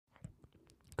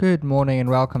Good morning and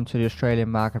welcome to the Australian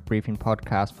Market Briefing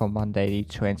podcast for Monday, the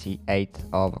 28th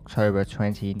of October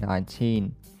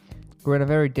 2019. We're in a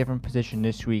very different position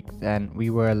this week than we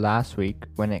were last week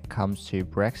when it comes to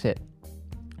Brexit.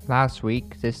 Last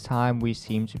week, this time we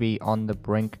seemed to be on the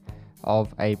brink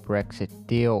of a Brexit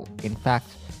deal. In fact,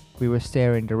 we were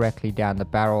staring directly down the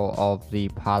barrel of the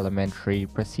parliamentary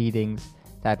proceedings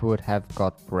that would have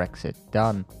got Brexit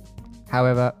done.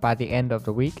 However, by the end of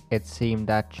the week, it seemed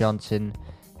that Johnson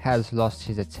has lost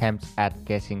his attempt at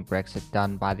getting Brexit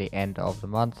done by the end of the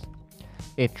month.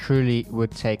 It truly would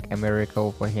take a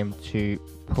miracle for him to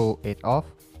pull it off,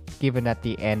 given that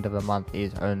the end of the month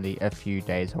is only a few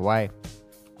days away.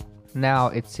 Now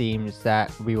it seems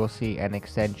that we will see an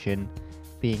extension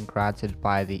being granted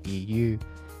by the EU,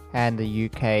 and the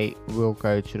UK will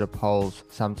go to the polls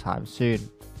sometime soon.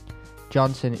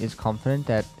 Johnson is confident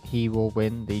that he will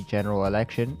win the general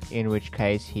election, in which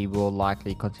case he will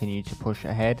likely continue to push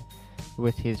ahead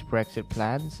with his Brexit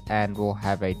plans and will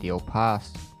have a deal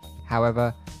passed.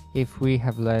 However, if we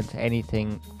have learned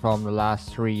anything from the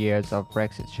last 3 years of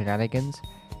Brexit shenanigans,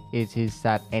 it is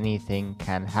that anything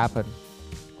can happen.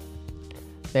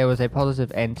 There was a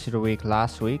positive end to the week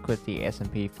last week with the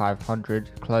S&P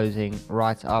 500 closing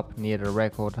right up near the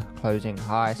record closing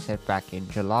high set back in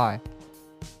July.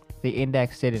 The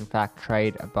index did in fact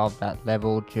trade above that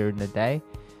level during the day,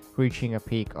 reaching a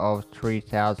peak of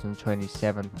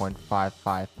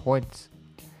 3,027.55 points.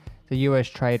 The US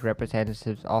Trade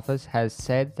Representative's Office has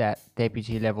said that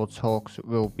deputy level talks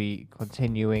will be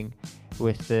continuing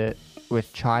with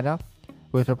China,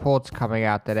 with reports coming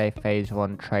out that a Phase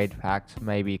 1 trade pact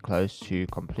may be close to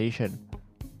completion.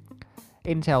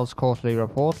 Intel's quarterly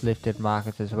report lifted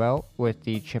markets as well, with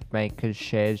the chipmaker's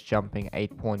shares jumping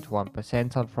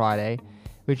 8.1% on Friday,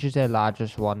 which is their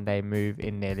largest one-day move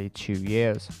in nearly 2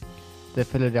 years. The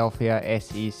Philadelphia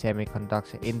SE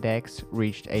Semiconductor Index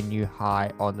reached a new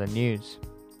high on the news.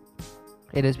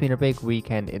 It has been a big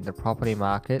weekend in the property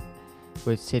market,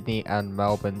 with Sydney and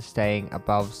Melbourne staying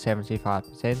above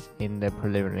 75% in the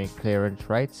preliminary clearance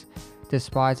rates,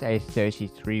 despite a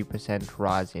 33%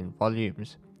 rise in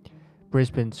volumes.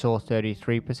 Brisbane saw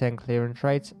 33% clearance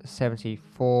rates,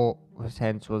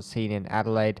 74% was seen in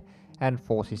Adelaide, and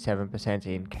 47%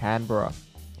 in Canberra.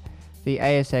 The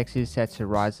ASX is set to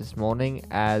rise this morning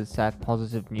as that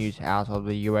positive news out of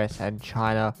the US and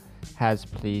China has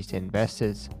pleased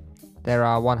investors. There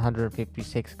are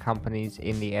 156 companies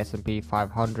in the S&P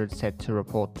 500 set to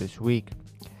report this week.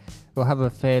 We'll have a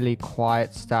fairly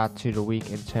quiet start to the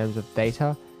week in terms of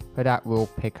data, but that will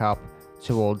pick up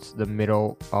towards the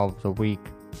middle of the week.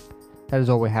 That is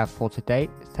all we have for today.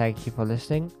 Thank you for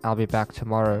listening. I'll be back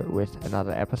tomorrow with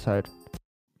another episode.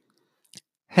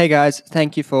 Hey guys,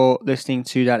 thank you for listening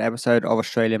to that episode of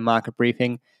Australian Market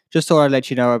Briefing. Just thought I'd let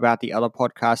you know about the other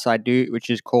podcast I do, which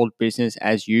is called Business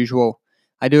as Usual.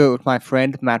 I do it with my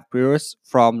friend Matt Brewis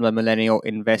from the Millennial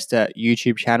Investor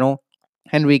YouTube channel,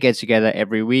 and we get together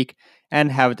every week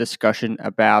and have a discussion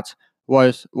about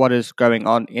what is going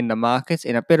on in the markets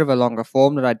in a bit of a longer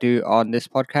form that I do on this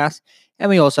podcast. And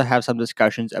we also have some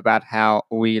discussions about how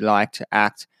we like to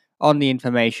act on the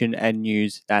information and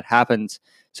news that happens.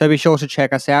 So be sure to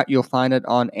check us out. You'll find it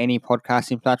on any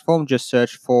podcasting platform. Just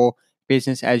search for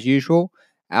Business as Usual.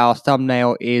 Our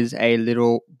thumbnail is a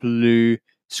little blue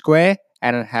square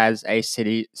and it has a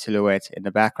city silhouette in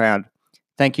the background.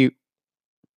 Thank you.